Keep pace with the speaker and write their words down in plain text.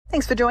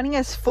Thanks for joining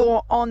us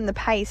for On the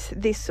Pace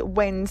this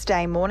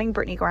Wednesday morning.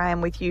 Brittany Graham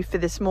with you for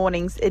this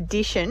morning's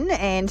edition.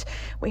 And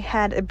we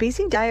had a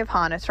busy day of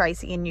harness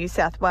racing in New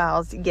South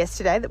Wales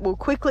yesterday that we'll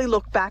quickly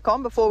look back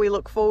on before we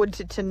look forward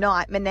to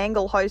tonight.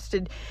 Menangle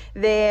hosted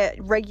their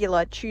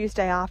regular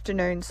Tuesday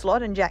afternoon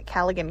slot, and Jack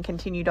Callaghan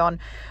continued on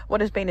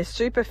what has been a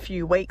super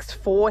few weeks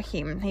for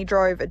him. He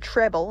drove a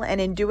treble and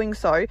in doing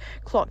so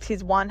clocked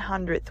his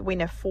 100th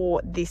winner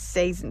for this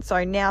season.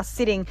 So now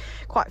sitting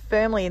quite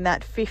firmly in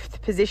that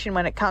fifth position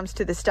when it comes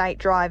to the state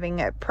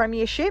driving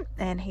premiership,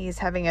 and he is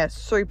having a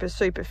super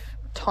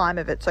time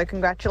of it. So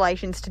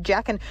congratulations to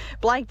Jack. And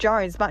Blake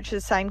Jones, much the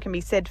same can be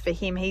said for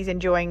him. He's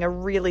enjoying a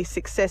really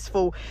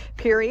successful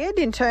period.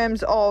 In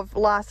terms of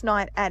last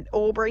night at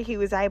Albury, he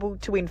was able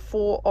to win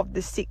 4 of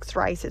the 6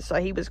 races, so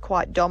he was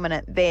quite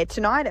dominant there.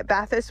 Tonight at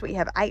Bathurst we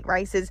have 8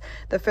 races.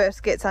 The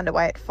first gets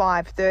underway at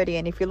 5:30,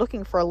 and if you're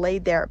looking for a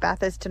lead there at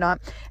Bathurst tonight,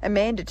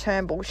 Amanda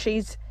Turnbull,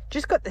 she's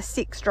just got the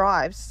 6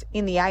 drives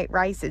in the 8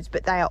 races,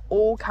 but they are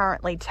all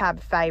currently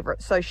tab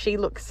favourites. So she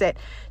looks set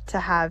to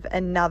have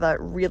another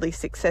really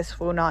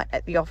successful night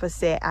at the office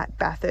there at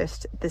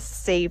Bathurst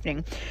this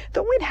evening.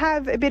 Thought we'd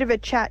have a bit of a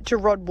chat to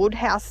Rod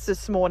Woodhouse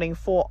this morning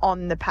for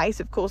On the Pace.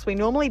 Of course, we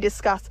normally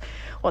discuss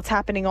what's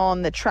happening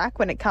on the track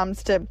when it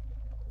comes to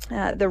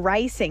the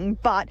racing,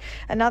 but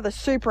another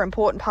super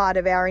important part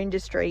of our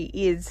industry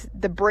is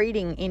the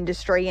breeding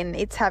industry, and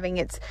it's having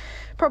its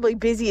probably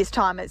busiest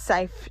time, it's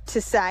safe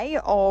to say,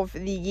 of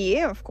the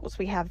year. Of course,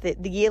 we have the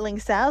yearling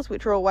sales,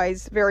 which are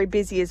always very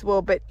busy as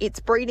well, but it's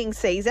breeding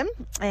season,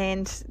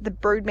 and the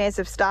broodmares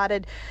have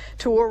started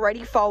to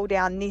already foal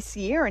down this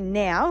year, and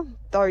now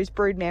those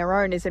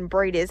broodmare owners and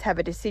breeders have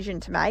a decision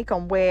to make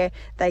on where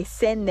they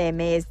send their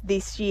mares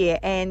this year,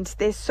 and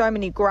there's so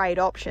many great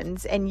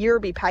options, and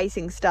Euroby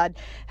Pacing Stud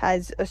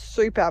has a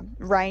super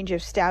range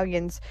of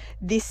stallions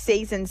this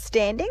season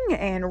standing,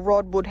 and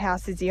Rod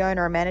Woodhouse is the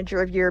owner and manager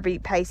of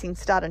Euroby Pacing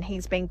Stud, and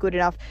he's been good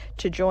enough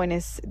to join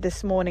us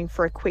this morning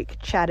for a quick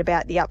chat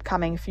about the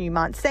upcoming few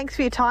months. Thanks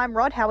for your time,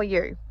 Rod. How are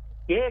you?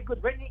 Yeah,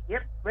 good, Brittany.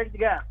 Yep, ready to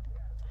go.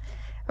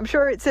 I'm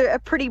sure it's a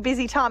pretty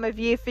busy time of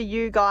year for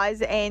you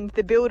guys, and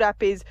the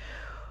build-up is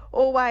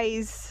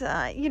always,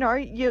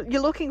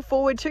 you're looking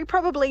forward to,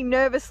 probably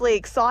nervously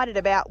excited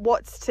about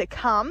what's to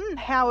come.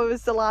 How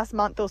has the last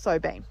month or so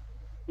been?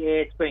 Yeah,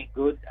 it's been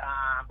good.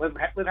 We've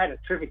had a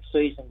terrific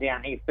season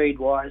down here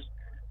feed-wise,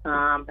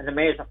 and the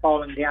mares are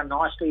folding down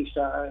nicely.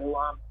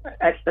 So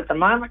at the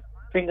moment,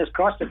 fingers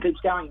crossed, it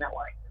keeps going that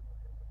way.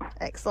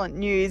 Excellent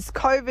news.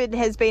 COVID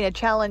has been a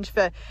challenge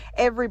for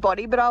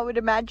everybody, but I would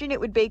imagine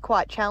it would be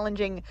quite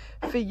challenging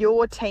for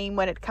your team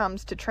when it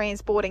comes to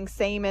transporting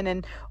semen,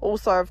 and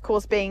also, of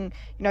course, being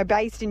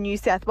based in New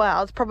South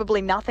Wales.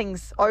 Probably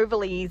nothing's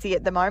overly easy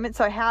at the moment.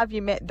 So how have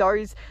you met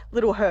those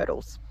little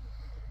hurdles?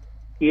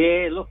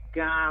 Yeah, look,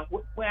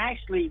 we're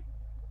actually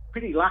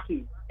pretty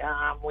lucky.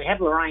 We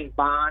have Lorraine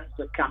Barnes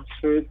that comes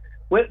through.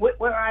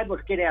 We're able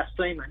to get our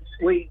semen.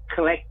 We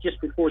collect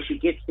just before she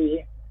gets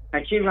here,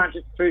 and she runs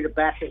it through to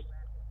Bathurst,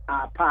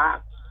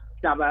 Parks,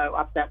 Dubbo,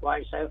 up that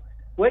way. So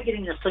we're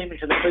getting the semen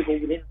to the people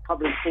within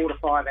probably 4 to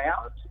 5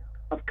 hours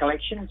of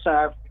collection.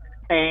 So,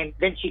 and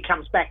then she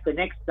comes back the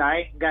next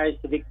day and goes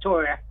to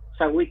Victoria.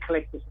 So we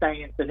collect the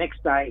stallions the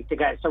next day to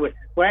go. So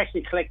we're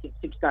actually collecting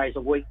 6 days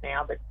a week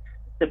now. But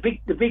the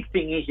big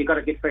thing is you've got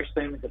to get fresh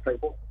semen to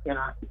people,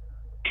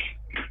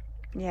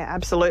 Yeah,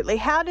 absolutely.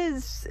 How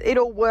does it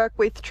all work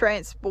with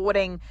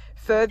transporting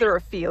further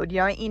afield,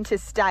 into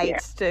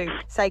states, to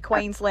say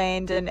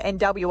Queensland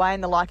and WA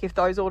and the like, if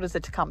those orders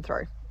are to come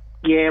through?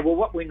 Yeah, well,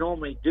 what we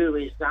normally do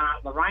is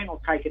Lorraine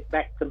will take it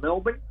back to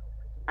Melbourne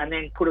and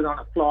then put it on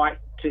a flight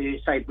to,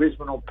 say,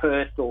 Brisbane or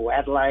Perth or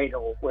Adelaide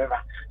or wherever.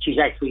 She's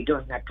actually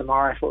doing that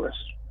tomorrow for us,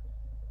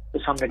 for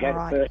someone to go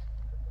to Perth.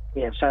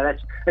 Yeah, so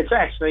it's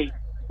actually,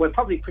 we're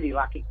probably pretty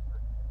lucky.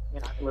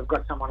 We've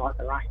got someone like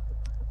Lorraine.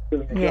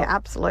 Yeah,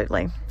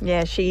 absolutely.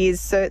 Yeah, she is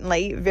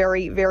certainly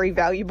very, very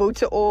valuable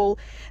to all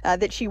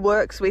that she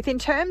works with. In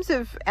terms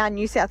of our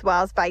New South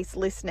Wales-based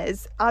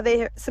listeners, are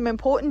there some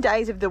important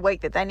days of the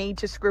week that they need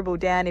to scribble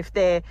down if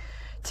they're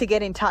to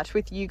get in touch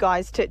with you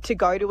guys to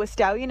go to a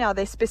stallion? Are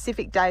there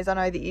specific days? I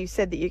know that you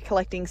said that you're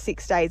collecting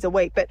 6 days a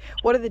week, but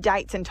what are the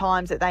dates and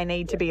times that they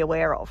need to be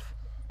aware of?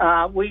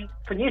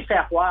 For New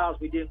South Wales,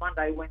 we do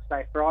Monday,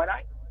 Wednesday,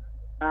 Friday,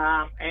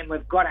 and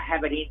we've got to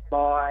have it in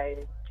by,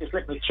 just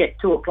let me check,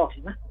 2 o'clock,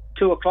 isn't it?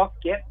 2 o'clock,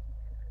 yep.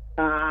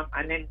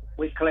 And then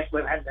we've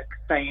had the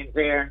stallions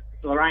there, and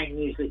Lorraine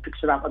usually picks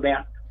it up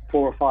about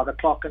 4 or 5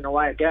 o'clock, and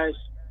away it goes.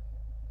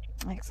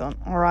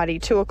 Excellent.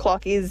 Alrighty, 2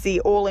 o'clock is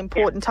the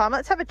all-important time.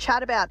 Let's have a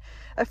chat about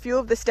a few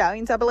of the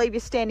stallions. I believe you're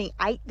standing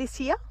 8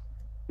 this year?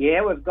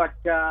 Yeah, we've got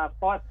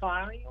 5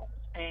 colonials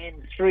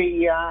and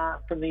 3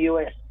 from the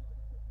US.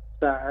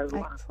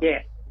 So,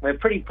 yeah, we're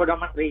pretty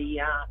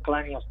predominantly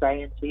colonial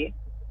stallions here.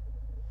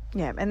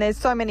 Yeah, and there's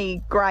so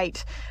many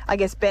great,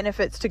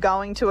 benefits to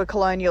going to a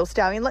colonial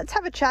stallion. Let's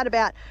have a chat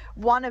about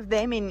one of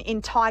them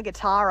in Tiger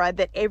Tara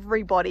that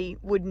everybody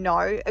would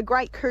know. A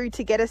great coup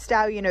to get a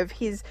stallion of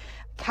his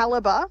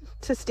calibre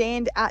to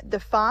stand at the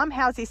farm.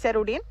 How's he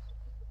settled in?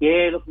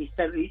 Yeah, look, he's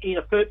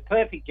a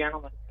perfect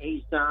gentleman.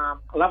 He's a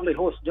lovely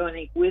horse to do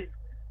anything with,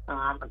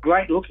 a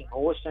great-looking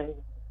horse, and,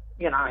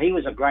 you know, he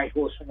was a great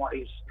horse from what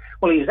he was.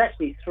 Well, he was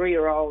actually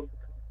 3-year-old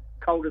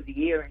colt of the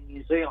year in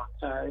New Zealand,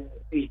 so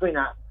he's been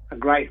a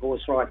great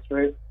horse right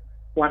through.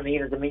 Won the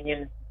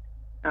Inter-Dominion,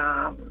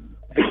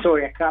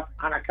 Victoria Cup,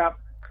 Hunter Cup.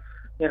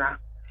 You know,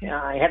 he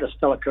had a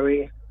stellar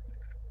career.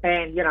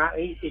 And, you know,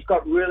 he's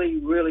got really,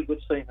 really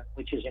good semen,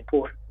 which is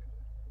important.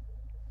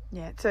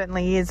 Yeah, it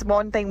certainly is.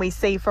 One thing we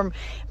see from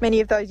many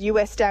of those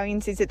US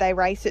stallions is that they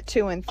race at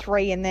 2 and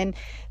 3 and then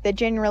they're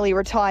generally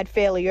retired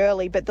fairly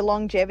early, but the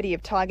longevity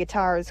of Tiger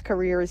Tara's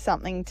career is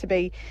something to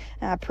be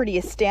pretty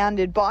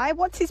astounded by.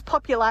 What's his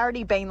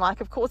popularity been like?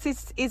 Of course,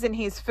 this isn't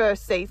his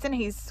first season.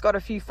 He's got a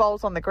few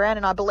foals on the ground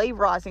and I believe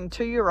rising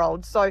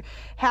 2-year-olds. So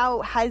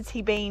how has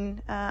he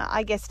been,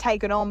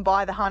 taken on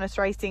by the harness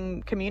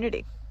racing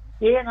community?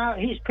 Yeah, no,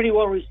 he's pretty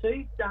well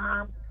received.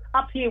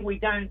 Up here we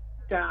don't...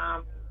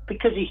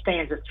 because he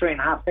stands at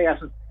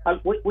 3,500,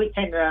 we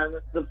tend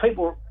to, the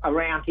people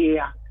around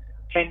here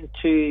tend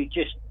to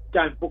just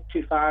don't book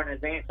too far in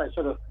advance. They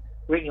sort of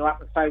ring you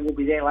up and say, we'll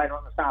be there later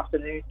on this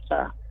afternoon.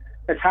 So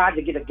it's hard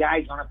to get a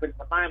gauge on it, but at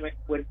the moment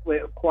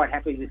we're quite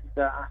happy with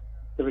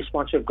the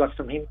response we've got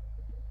from him.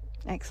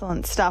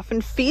 Excellent stuff.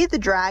 And Fear the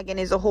Dragon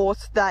is a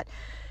horse that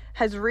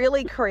has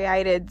really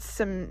created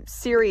some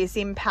serious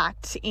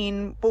impact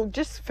in, well,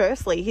 just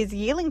firstly, his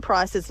yearling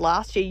prices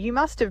last year. You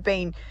must have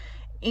been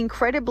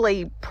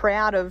incredibly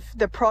proud of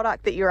the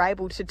product that you're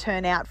able to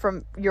turn out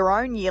from your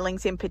own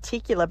yearlings in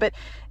particular, but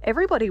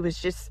everybody was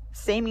just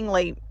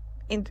seemingly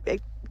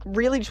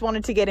really just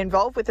wanted to get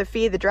involved with the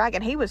Fear the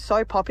Dragon. He was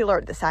so popular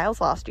at the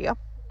sales last year.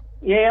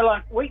 Yeah,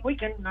 like we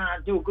can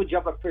do a good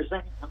job of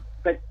presenting them,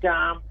 but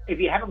if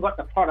you haven't got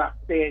the product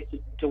there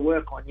to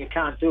work on, you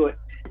can't do it.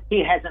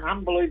 He has an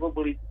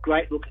unbelievably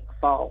great looking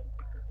foal.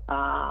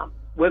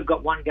 We've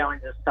got one going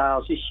to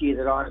sales this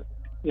year that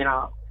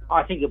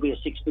I think it'll be a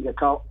 6-figure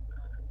colt.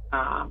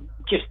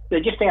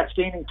 They're just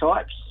outstanding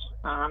types.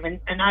 And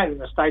over in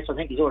the States, I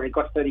think he's already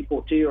got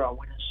 34 2-year-old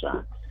winners.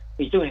 So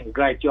he's doing a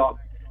great job.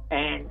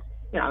 And,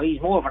 you know,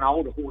 he's more of an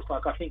older horse.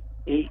 Like, I think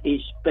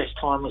his best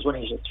time was when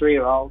he was a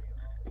 3-year-old.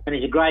 And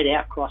he's a great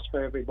outcross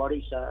for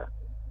everybody. So,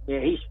 yeah,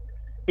 he's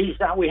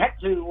we had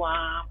to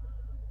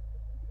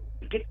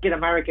get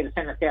America to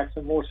send us out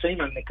some more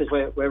semen because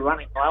we're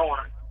running low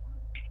on it.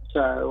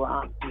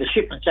 So the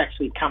shipments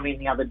actually come in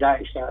the other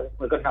day. So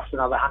we've got enough for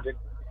another 100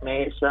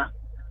 mares. So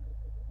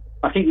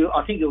I think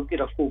you'll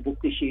get a full book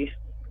this year.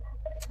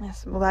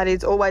 Yes, well, that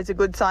is always a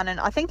good sign. And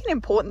I think an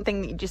important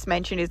thing that you just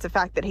mentioned is the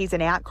fact that he's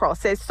an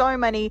outcross. There's so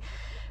many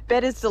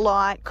Bettor's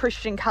Delight,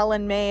 Christian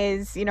Cullen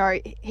mares. You know,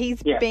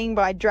 he's being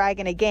by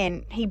Dragon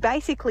again. He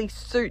basically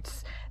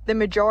suits the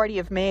majority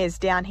of mares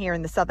down here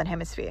in the Southern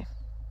Hemisphere.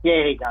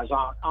 Yeah, he does.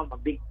 I'm a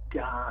big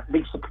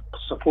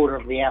supporter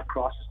of the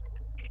outcross.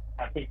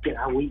 I think, you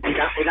know, we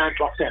don't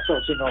box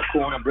ourselves into a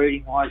corner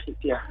breeding-wise if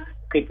you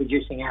keep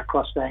producing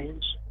outcross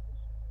stallions.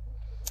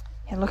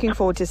 And looking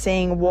forward to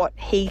seeing what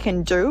he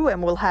can do,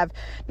 and we'll have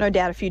no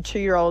doubt a few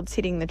 2-year-olds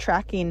hitting the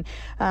track in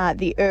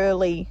the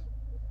early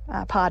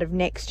part of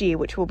next year,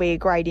 which will be a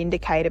great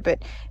indicator.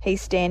 But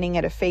he's standing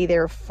at a fee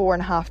there of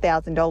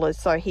 $4,500,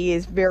 so he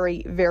is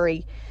very,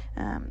 very,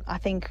 I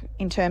think,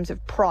 in terms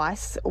of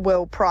price,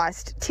 well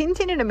priced.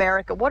 Tintin in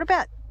America. What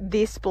about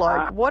this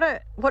bloke? What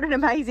an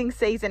amazing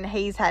season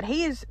he's had.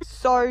 He is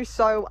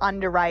so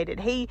underrated.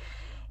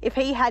 If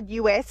he had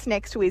US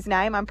next to his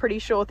name, I'm pretty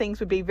sure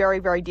things would be very,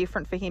 very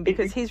different for him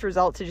because his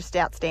results are just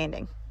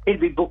outstanding. He'd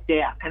be booked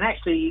out. And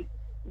actually,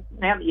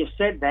 now that you've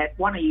said that,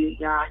 one of your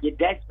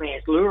dad's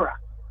mares, Lura,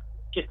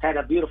 just had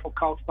a beautiful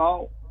colt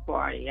foal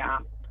by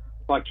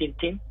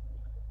Tintin.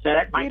 So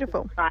that makes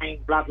the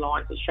same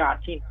bloodlines as Sha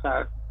Tin.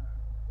 So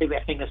keep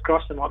our fingers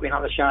crossed, there might be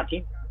another Sha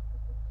Tin.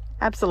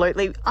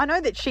 Absolutely. I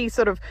know that she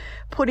sort of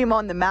put him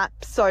on the map,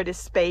 so to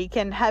speak,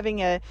 and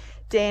having a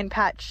Dan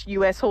Patch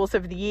US Horse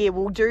of the Year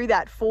will do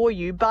that for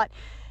you. But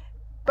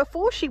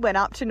before she went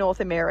up to North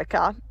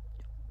America,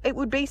 it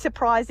would be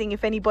surprising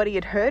if anybody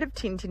had heard of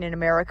Tintin in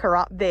America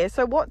up there.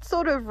 So what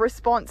sort of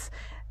response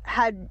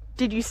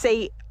did you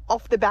see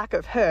off the back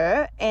of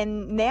her?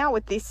 And now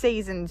with this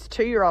season's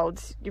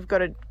 2-year-olds, you've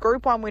got a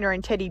Group 1 winner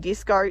in Teddy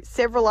Disco,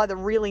 several other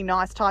really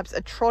nice types,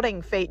 a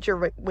trotting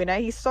feature winner.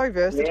 He's so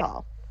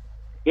versatile.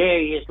 Yeah,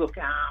 he is. Look,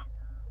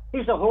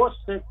 he's a horse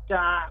that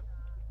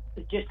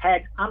just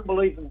had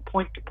unbelievable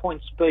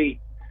point-to-point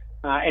speed.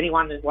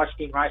 Anyone that watched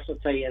him race will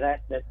tell you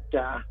that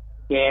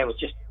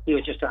he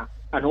was just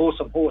an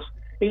awesome horse.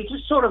 He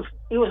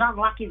was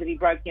unlucky that he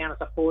broke down as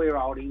a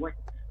 4-year-old. He went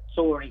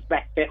sore in his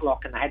back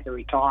fetlock and they had to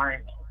retire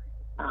him.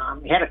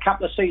 He had a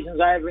couple of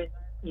seasons over in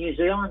New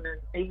Zealand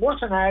and he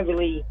wasn't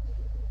overly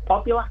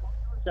popular,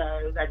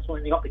 so that's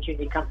when the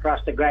opportunity came for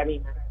us to grab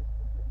him.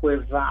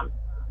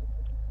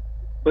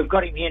 We've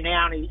got him here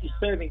now, and he's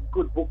serving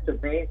good books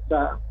of mares.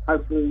 So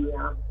hopefully,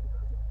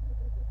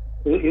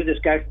 he'll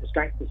just go from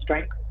strength to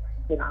strength.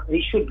 You know,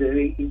 he should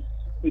do.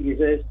 He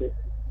deserves it.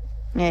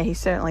 Yeah, he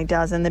certainly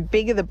does. And the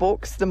bigger the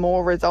books, the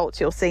more results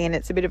you'll see. And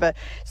it's a bit of a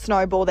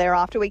snowball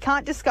thereafter. We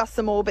can't discuss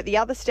them all, but the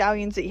other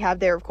stallions that you have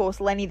there, of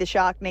course, Lenny the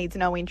Shark needs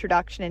no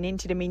introduction, an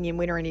Inter Dominion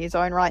winner in his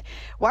own right.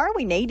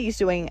 Warrawee Needy's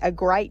doing a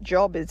great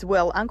job as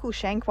well. Uncle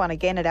Shank won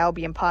again at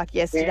Albion Park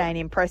yesterday, an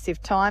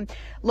impressive time.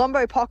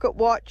 Lombo Pocket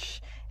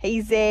Watch,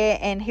 he's there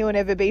and he'll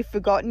never be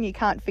forgotten. You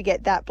can't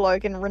forget that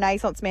bloke. And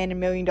Renaissance Man and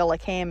 $1 Million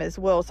Cam as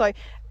well. So,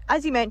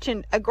 as you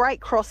mentioned, a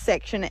great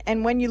cross-section,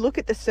 and when you look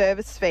at the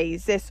service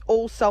fees, they're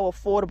all so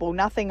affordable,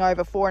 nothing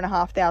over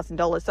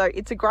 $4,500. So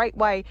it's a great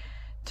way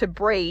to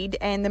breed,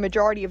 and the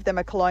majority of them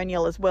are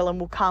colonial as well and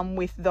will come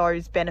with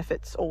those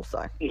benefits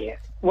also. Yeah.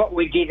 What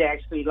we did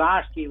actually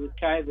last year with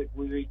COVID,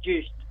 we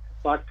reduced,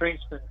 like for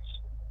instance,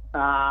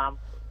 Tintin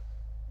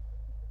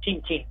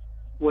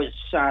was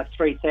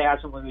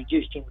 3,000. We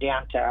reduced him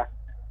down to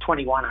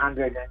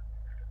 2,100,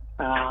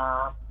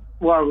 and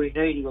Warrawee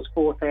Needy was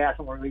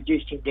 4,000. We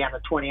reduced him down to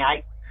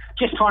 28.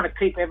 Just trying to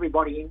keep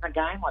everybody in the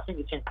game. I think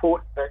it's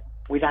important that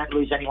we don't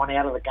lose anyone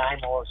out of the game,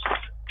 or as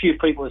few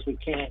people as we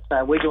can.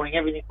 So we're doing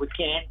everything we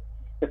can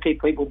to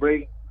keep people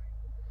breeding.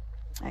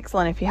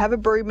 Excellent. If you have a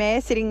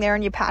broodmare sitting there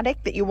in your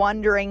paddock that you're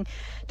wondering,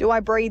 do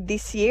I breed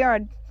this year?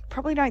 I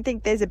probably don't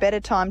think there's a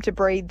better time to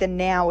breed than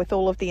now with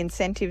all of the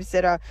incentives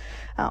that are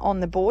on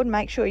the board.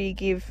 Make sure you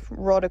give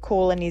Rod a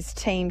call and his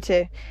team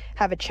to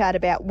have a chat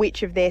about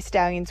which of their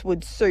stallions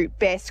would suit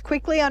best.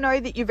 Quickly, I know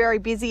that you're very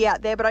busy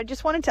out there, but I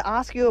just wanted to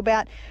ask you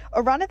about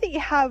a runner that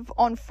you have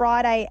on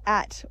Friday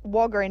at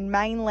Wagga in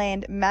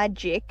Mainland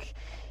Magic.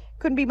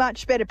 Couldn't be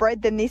much better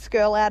bred than this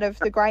girl out of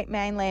the Great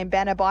Mainland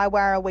banner by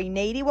Warrawee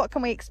Needy. What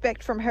can we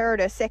expect from her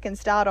at her second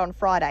start on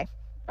Friday?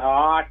 Oh,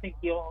 I think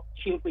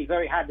she'll be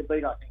very hard to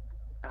beat, I think.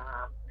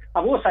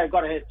 I've also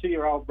got her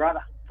 2-year-old brother,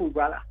 full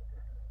brother.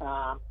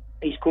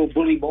 He's called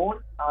Bully Born.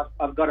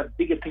 I've got a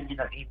big opinion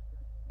of him.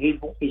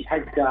 He's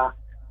had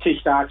 2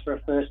 starts for a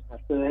first and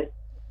a third.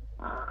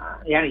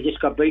 He only just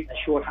got beaten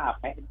a short half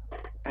head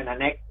and a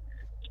neck.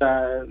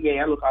 So,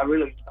 yeah, look, I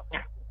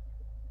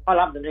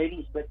love the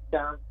Needies, but,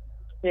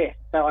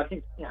 so I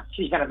think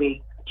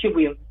she'll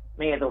be a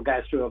mare that'll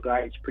go through her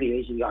grades pretty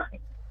easily, I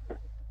think.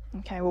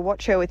 Okay, we'll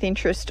watch her with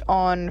interest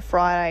on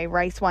Friday,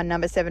 race 1,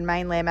 number 7,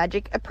 Mainland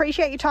Magic.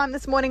 Appreciate your time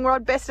this morning,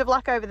 Rod. Best of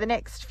luck over the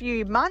next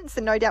few months,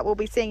 and no doubt we'll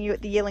be seeing you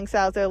at the yearling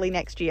sales early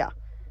next year.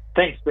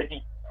 Thanks,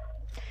 Brittany.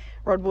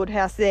 Rod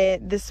Woodhouse there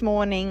this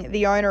morning,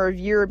 the owner of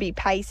Euroby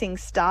Pacing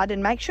Stud,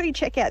 and make sure you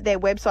check out their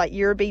website,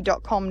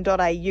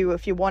 euroby.com.au,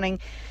 if you're wanting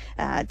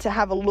to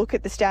have a look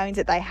at the stallions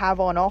that they have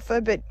on offer.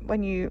 But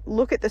when you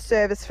look at the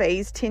service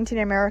fees,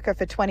 Tintin America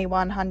for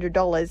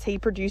 $2,100, he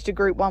produced a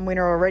Group 1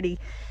 winner already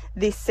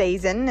this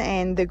season,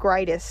 and the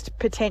greatest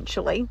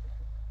potentially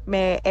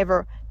mare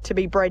ever to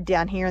be bred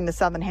down here in the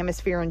Southern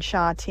Hemisphere, and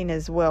Sha Tin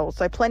as well.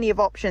 So plenty of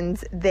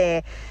options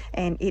there,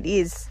 and it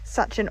is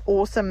such an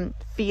awesome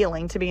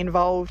feeling to be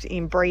involved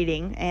in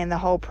breeding and the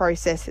whole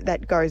process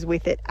that goes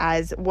with it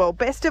as well.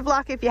 Best of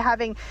luck if you're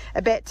having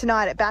a bet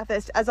tonight at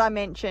Bathurst. As I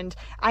mentioned,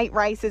 8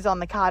 races on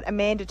the card.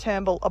 Amanda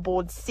Turnbull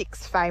aboard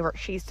 6th favourite.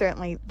 She's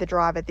certainly the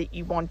driver that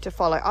you want to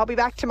follow. I'll be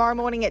back tomorrow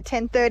morning at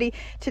 10:30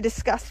 to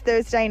discuss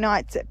Thursday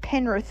night's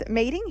Penrith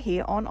meeting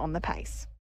here on the Pace.